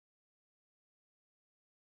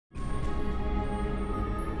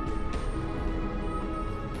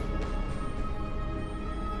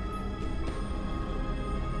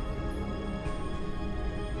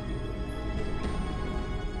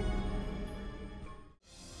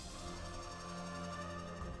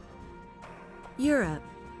Europe,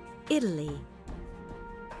 Italy,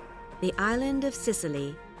 the island of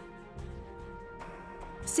Sicily.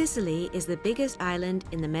 Sicily is the biggest island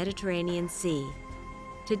in the Mediterranean Sea.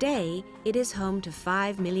 Today, it is home to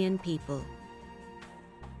 5 million people.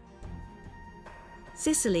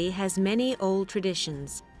 Sicily has many old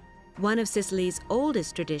traditions. One of Sicily's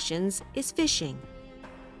oldest traditions is fishing.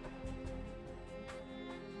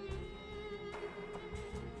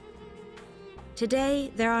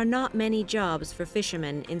 Today, there are not many jobs for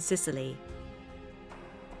fishermen in Sicily.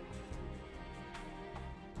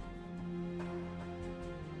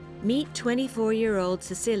 Meet 24-year-old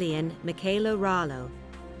Sicilian Michela Rallo.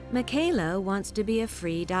 Michela wants to be a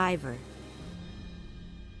free diver.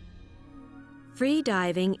 Free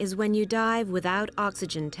diving is when you dive without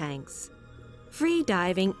oxygen tanks. Free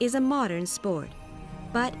diving is a modern sport,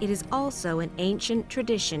 but it is also an ancient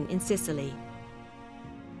tradition in Sicily.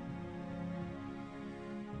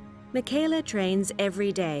 Michela trains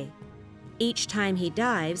every day. Each time he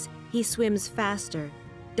dives, he swims faster,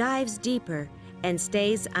 dives deeper, and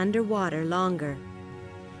stays underwater longer.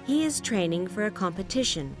 He is training for a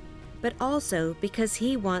competition, but also because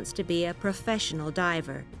he wants to be a professional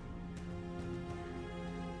diver.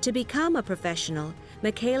 To become a professional,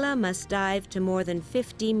 Michela must dive to more than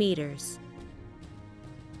 50 meters.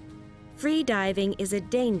 Free diving is a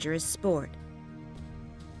dangerous sport.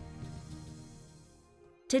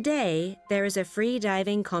 Today, there is a free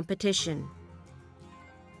diving competition.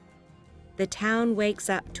 The town wakes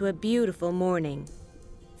up to a beautiful morning.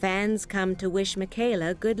 Fans come to wish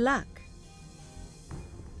Michela good luck.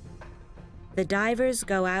 The divers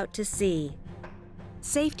go out to sea.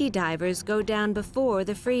 Safety divers go down before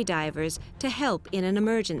the free divers to help in an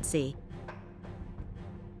emergency.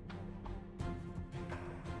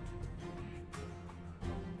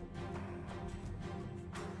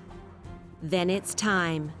 Then it's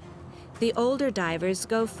time. The older divers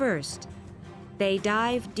go first. They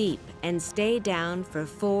dive deep and stay down for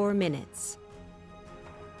 4 minutes.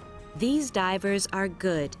 These divers are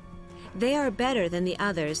good. They are better than the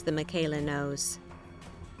others that Michela knows.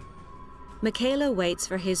 Michela waits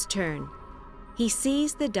for his turn. He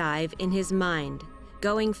sees the dive in his mind,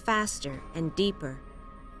 going faster and deeper.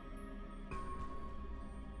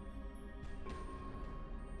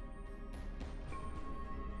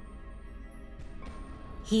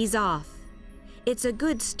 He's off. It's a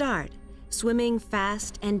good start, swimming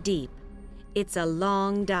fast and deep. It's a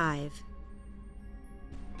long dive.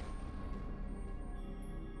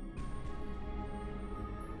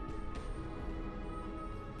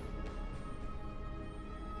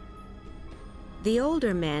 The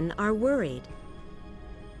older men are worried.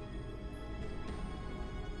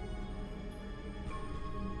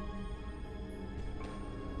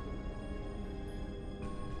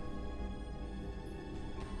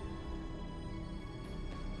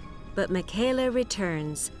 But Michela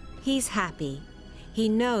returns. He's happy. He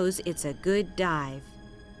knows it's a good dive.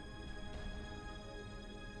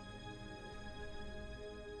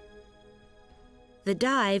 The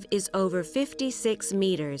dive is over 56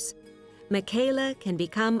 meters. Michela can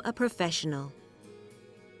become a professional.